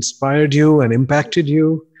really inspired you and impacted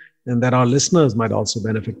you, and that our listeners might also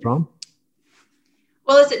benefit from?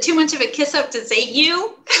 Well, is it too much of a kiss up to say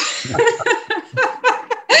you?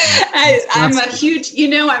 I'm a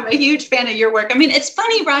huge fan of your work. I mean, it's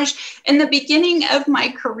funny, Raj, in the beginning of my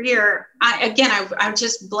career, I'm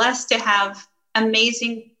just blessed to have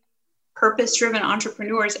amazing purpose-driven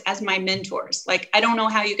entrepreneurs as my mentors. Like, I don't know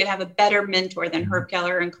how you could have a better mentor than Herb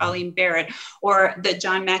Keller and Colleen Barrett or the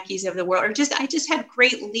John Mackeys of the world, or I just had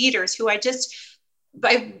great leaders who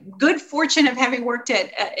by good fortune of having worked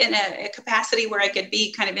in a capacity where I could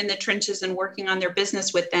be kind of in the trenches and working on their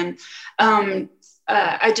business with them.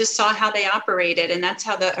 I just saw how they operated, and that's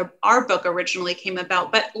how our book originally came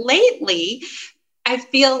about. But lately, I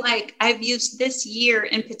feel like I've used this year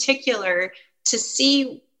in particular to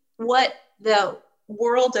see what the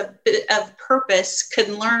world of purpose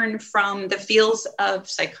can learn from the fields of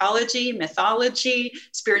psychology, mythology,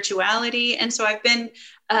 spirituality. And so I've been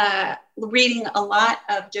reading a lot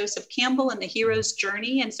of Joseph Campbell and the hero's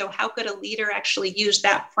journey. And so how could a leader actually use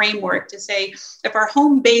that framework to say, if our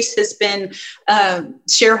home base has been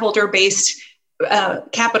shareholder-based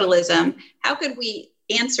capitalism, how could we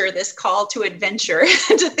answer this call to adventure,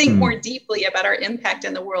 to think more deeply about our impact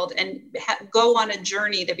in the world and go on a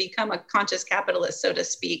journey to become a conscious capitalist, so to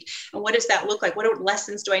speak? And what does that look like? What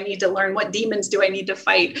lessons do I need to learn? What demons do I need to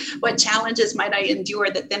fight? What challenges might I endure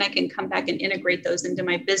that then I can come back and integrate those into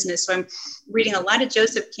my business? So I'm reading a lot of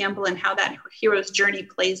Joseph Campbell and how that hero's journey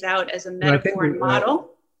plays out as a metaphor and model.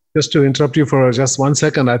 Just to interrupt you for just 1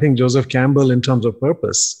 second, I think Joseph Campbell, in terms of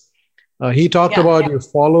purpose, he talked about you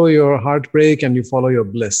follow your heartbreak and you follow your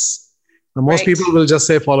bliss. Now, most people will just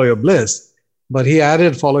say follow your bliss, but he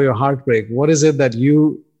added follow your heartbreak. What is it that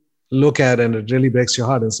you look at and it really breaks your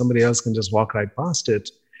heart and somebody else can just walk right past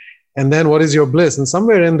it? And then what is your bliss? And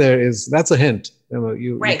somewhere in there that's a hint.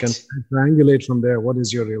 You can triangulate from there. What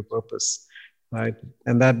is your real purpose, right?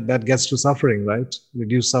 And that gets to suffering, right?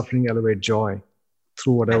 Reduce suffering, elevate joy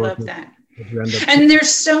through whatever. I love that. And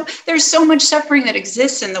there's so much suffering that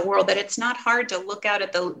exists in the world that it's not hard to look out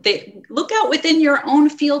at look out within your own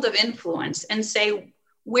field of influence and say,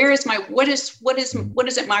 where is what is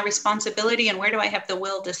it my responsibility, and where do I have the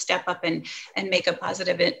will to step up and make a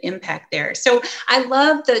positive impact there? So I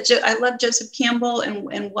love Joseph Campbell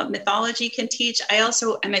and what mythology can teach. I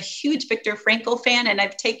also am a huge Viktor Frankl fan, and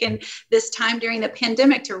I've taken this time during the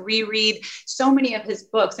pandemic to reread so many of his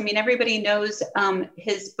books. I mean, everybody knows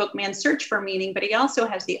his book Man's Search for Meaning, but he also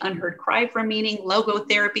has The Unheard Cry for Meaning,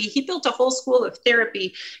 logotherapy. He built a whole school of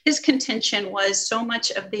therapy. His contention was so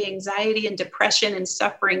much of the anxiety and depression and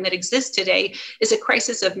suffering that exists today is a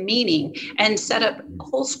crisis of meaning, and set up a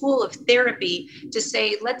whole school of therapy to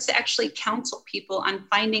say, let's actually counsel people on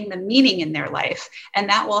finding the meaning in their life. And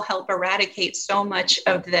that will help eradicate so much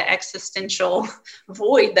of the existential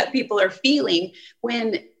void that people are feeling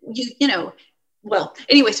when well,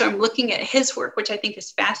 anyway, so I'm looking at his work, which I think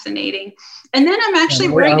is fascinating. And then I'm actually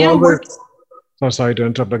sorry to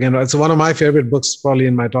interrupt again. It's one of my favorite books, probably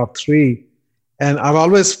in my top 3. And I've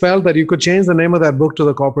always felt that you could change the name of that book to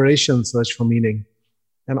The Corporation Search for Meaning.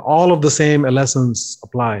 And all of the same lessons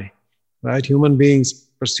apply, right? Human beings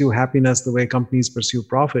pursue happiness the way companies pursue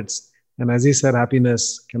profits. And as he said,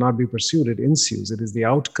 happiness cannot be pursued, it ensues. It is the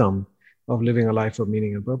outcome of living a life of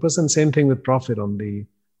meaning and purpose. And same thing with profit on the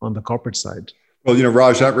corporate side. Well,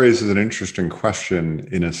 Raj, that raises an interesting question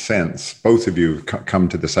in a sense. Both of you come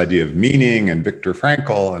to this idea of meaning and Viktor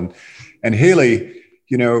Frankl and Haley,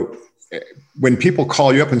 when people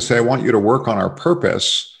call you up and say, I want you to work on our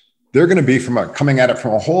purpose, they're going to be coming at it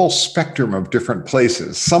from a whole spectrum of different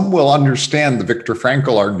places. Some will understand the Viktor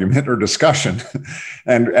Frankl argument or discussion,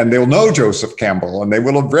 and they'll know Joseph Campbell, and they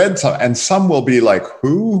will have read some, and some will be like,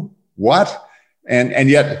 who, what? And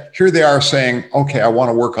yet here they are saying, okay, I want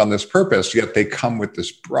to work on this purpose, yet they come with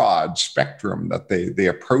this broad spectrum that they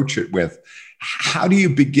approach it with. How do you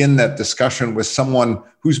begin that discussion with someone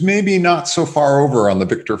who's maybe not so far over on the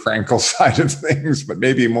Viktor Frankl side of things, but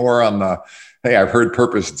maybe more on the, hey, I've heard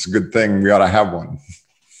purpose, it's a good thing, we ought to have one?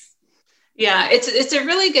 Yeah, it's a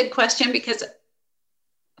really good question, because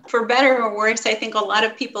for better or worse, I think a lot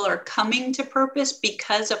of people are coming to purpose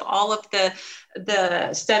because of all of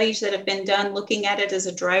the studies that have been done looking at it as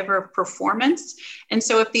a driver of performance. And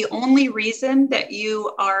so if the only reason that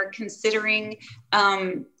you are considering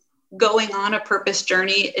going on a purpose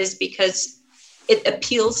journey is because it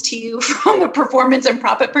appeals to you from a performance and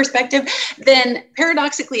profit perspective, then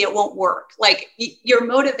paradoxically it won't work. Like, your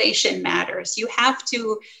motivation matters. You have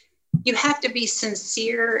to be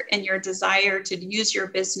sincere in your desire to use your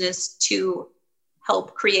business to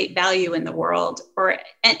help create value in the world,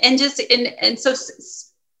 so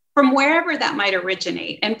from wherever that might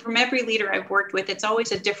originate. And from every leader I've worked with, it's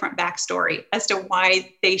always a different backstory as to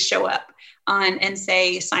why they show up on and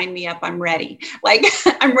say, sign me up, I'm ready. Like,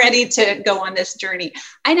 I'm ready to go on this journey.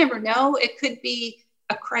 I never know. It could be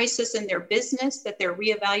a crisis in their business that they're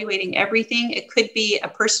reevaluating everything. It could be a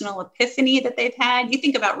personal epiphany that they've had. You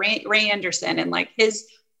think about Ray Anderson and like his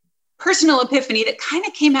personal epiphany that kind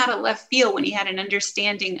of came out of left field when he had an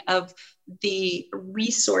understanding of the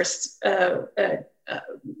resource,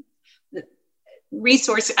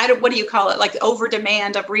 what do you call it? Like over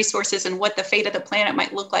demand of resources, and what the fate of the planet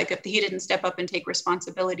might look like if he didn't step up and take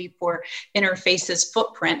responsibility for Interface's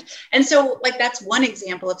footprint. And so like, that's one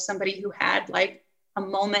example of somebody who had like a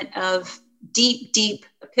moment of deep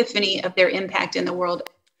epiphany of their impact in the world.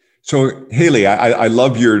 So Haley, I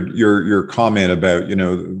love your comment about,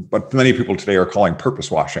 what many people today are calling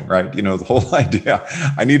purpose washing, right? The whole idea,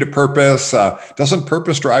 I need a purpose. Doesn't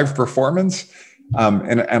purpose drive performance?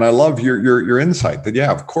 And I love your insight that,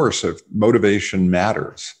 yeah, of course, if motivation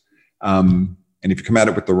matters. And if you come at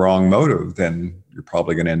it with the wrong motive, then you're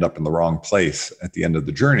probably going to end up in the wrong place at the end of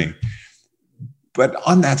the journey. But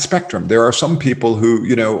on that spectrum, there are some people who,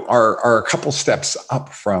 are a couple steps up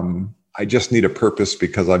from, I just need a purpose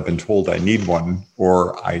because I've been told I need one,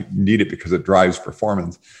 or I need it because it drives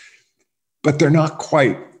performance. But they're not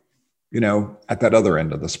quite, at that other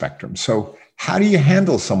end of the spectrum. So how do you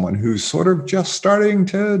handle someone who's sort of just starting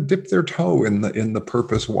to dip their toe in the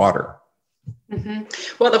purpose water? Mm-hmm.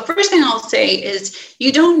 Well, the first thing I'll say is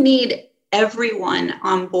you don't need everyone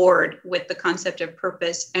on board with the concept of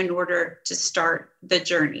purpose in order to start the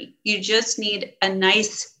journey. You just need a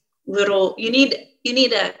nice little, you need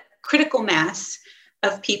a critical mass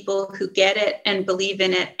of people who get it and believe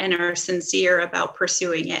in it and are sincere about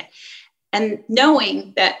pursuing it. And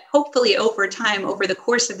knowing that hopefully over time, over the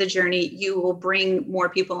course of the journey, you will bring more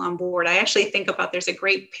people on board. I actually think about, there's a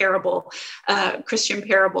great parable, Christian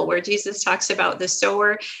parable, where Jesus talks about the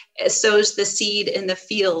sower sows the seed in the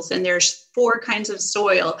fields, and there's 4 kinds of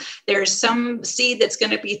soil. There's some seed that's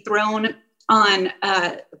going to be thrown on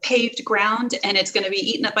paved ground, and it's going to be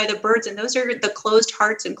eaten up by the birds. And those are the closed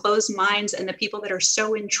hearts and closed minds, and the people that are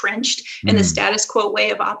so entrenched in the status quo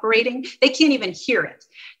way of operating, they can't even hear it.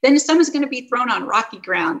 Then some is going to be thrown on rocky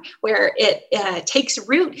ground where it takes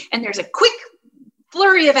root, and there's a quick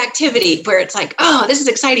flurry of activity where it's like, oh, this is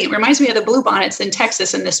exciting. It reminds me of the bluebonnets in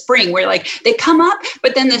Texas in the spring, where like they come up,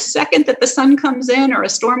 but then the second that the sun comes in or a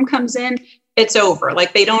storm comes in, it's over.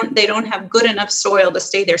 Like they don't have good enough soil to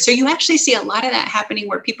stay there. So you actually see a lot of that happening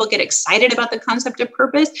where people get excited about the concept of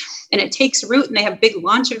purpose, and it takes root, and they have big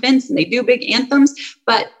launch events and they do big anthems,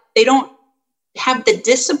 but they don't have the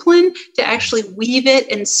discipline to actually weave it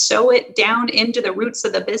and sew it down into the roots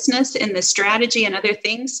of the business and the strategy and other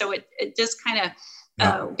things. So it just kind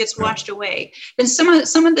of gets washed away. Then some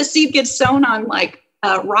of the seed gets sown on like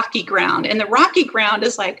rocky ground, and the rocky ground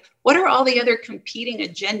is like, what are all the other competing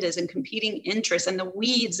agendas and competing interests and the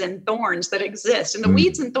weeds and thorns that exist? And the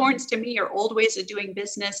weeds and thorns to me are old ways of doing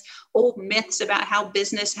business, old myths about how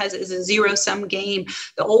business is a zero-sum game,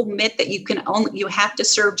 the old myth that you have to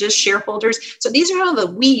serve just shareholders. So these are all the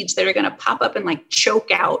weeds that are going to pop up and like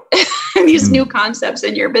choke out these new concepts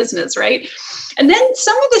in your business, right? And then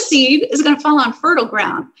some of the seed is going to fall on fertile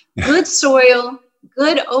ground, good soil,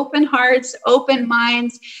 good open hearts, open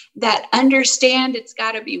minds that understand it's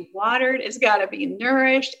got to be watered, it's got to be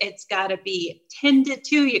nourished, it's got to be tended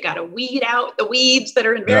to. You got to weed out the weeds that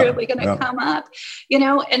are invariably going to come up,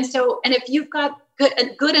 and if you've got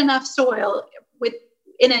good enough soil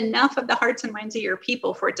in enough of the hearts and minds of your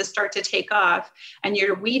people for it to start to take off, and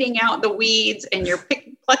you're weeding out the weeds and you're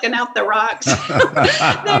plucking out the rocks,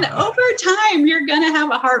 then over time, you're going to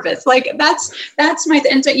have a harvest. Like that's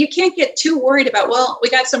and so you can't get too worried about, well,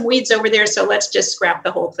 we got some weeds over there, so let's just scrap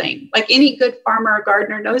the whole thing. Like any good farmer or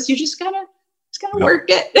gardener knows, you just gotta work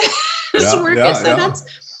it. I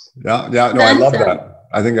love that.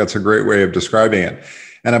 I think that's a great way of describing it.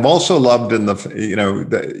 And I've also loved in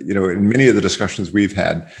in many of the discussions we've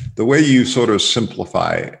had, the way you sort of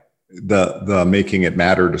simplify the making it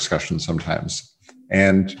matter discussion sometimes.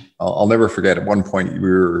 And I'll never forget, at one point we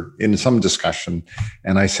were in some discussion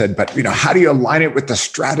and I said, but how do you align it with the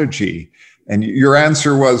strategy? And your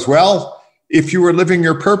answer was, well, if you were living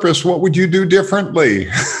your purpose, what would you do differently?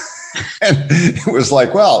 And it was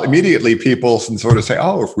like, well, immediately people sort of say,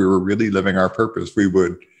 oh, if we were really living our purpose, we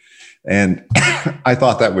would. And I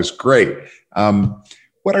thought that was great. Can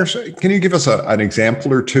you give us an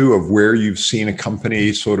example or two of where you've seen a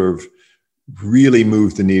company sort of really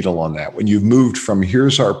move the needle on that? When you've moved from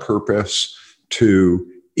here's our purpose to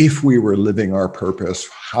if we were living our purpose,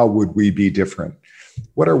 how would we be different?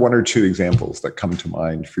 What are 1 or 2 examples that come to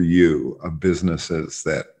mind for you of businesses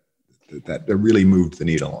that really moved the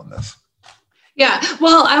needle on this? Yeah,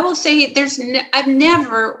 well, I will say I've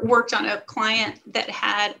never worked on a client that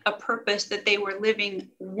had a purpose that they were living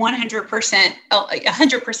 100%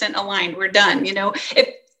 aligned. We're done.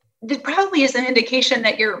 It probably is an indication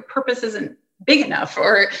that your purpose isn't big enough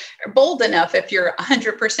or bold enough if you're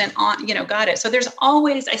 100% on, got it. So I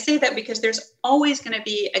say that because there's always going to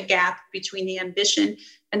be a gap between the ambition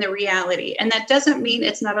and the reality. And that doesn't mean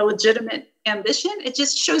it's not a legitimate ambition. It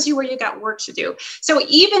just shows you where you got work to do. So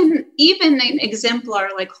even an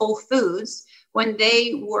exemplar like Whole Foods, when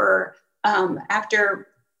they were, after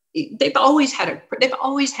they've always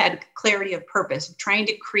had clarity of purpose of trying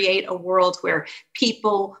to create a world where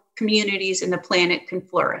people, communities, and the planet can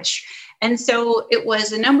flourish. And so it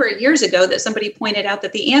was a number of years ago that somebody pointed out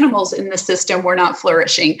that the animals in the system were not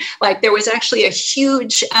flourishing. Like there was actually a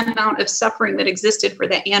huge amount of suffering that existed for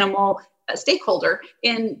the animal stakeholder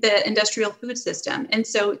in the industrial food system. And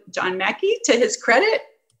so John Mackey, to his credit,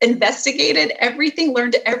 investigated everything,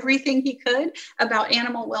 learned everything he could about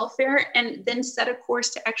animal welfare, and then set a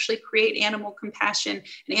course to actually create animal compassion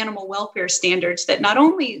and animal welfare standards that not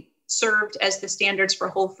only served as the standards for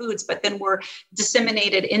Whole Foods, but then were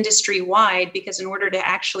disseminated industry-wide, because in order to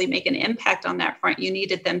actually make an impact on that front, you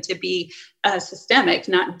needed them to be systemic,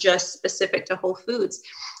 not just specific to Whole Foods.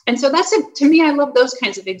 And so to me, I love those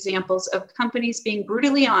kinds of examples of companies being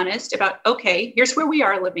brutally honest about, okay, here's where we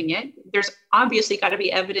are living it. There's obviously got to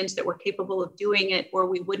be evidence that we're capable of doing it, or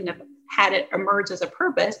we wouldn't have had it emerge as a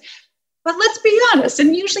purpose. But let's be honest,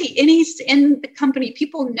 and usually in the company,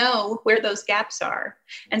 people know where those gaps are.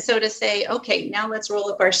 And so to say, okay, now let's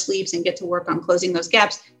roll up our sleeves and get to work on closing those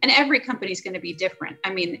gaps. And every company is going to be different.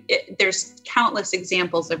 I mean, there's countless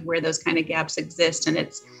examples of where those kind of gaps exist. And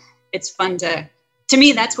it's fun to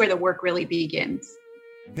me, that's where the work really begins.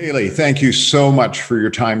 Haley, thank you so much for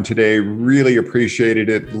your time today. Really appreciated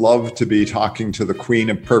it. Love to be talking to the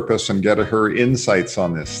Queen of Purpose and get her insights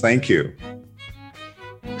on this. Thank you.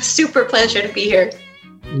 Super pleasure to be here.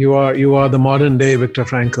 You are the modern day Viktor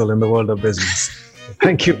Frankl in the world of business.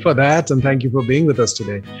 Thank you for that, and thank you for being with us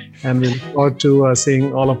today. And we look forward to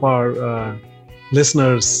seeing all of our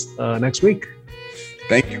listeners next week.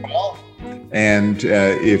 Thank you all. And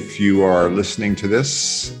if you are listening to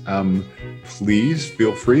this, please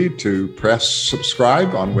feel free to press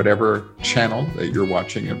subscribe on whatever channel that you're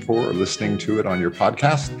watching it for or listening to it on your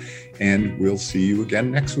podcast. And we'll see you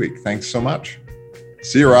again next week. Thanks so much.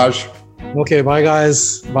 See you, Raj. Okay, bye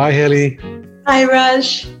guys. Bye, Haley. Bye,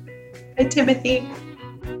 Raj. Bye, Timothy.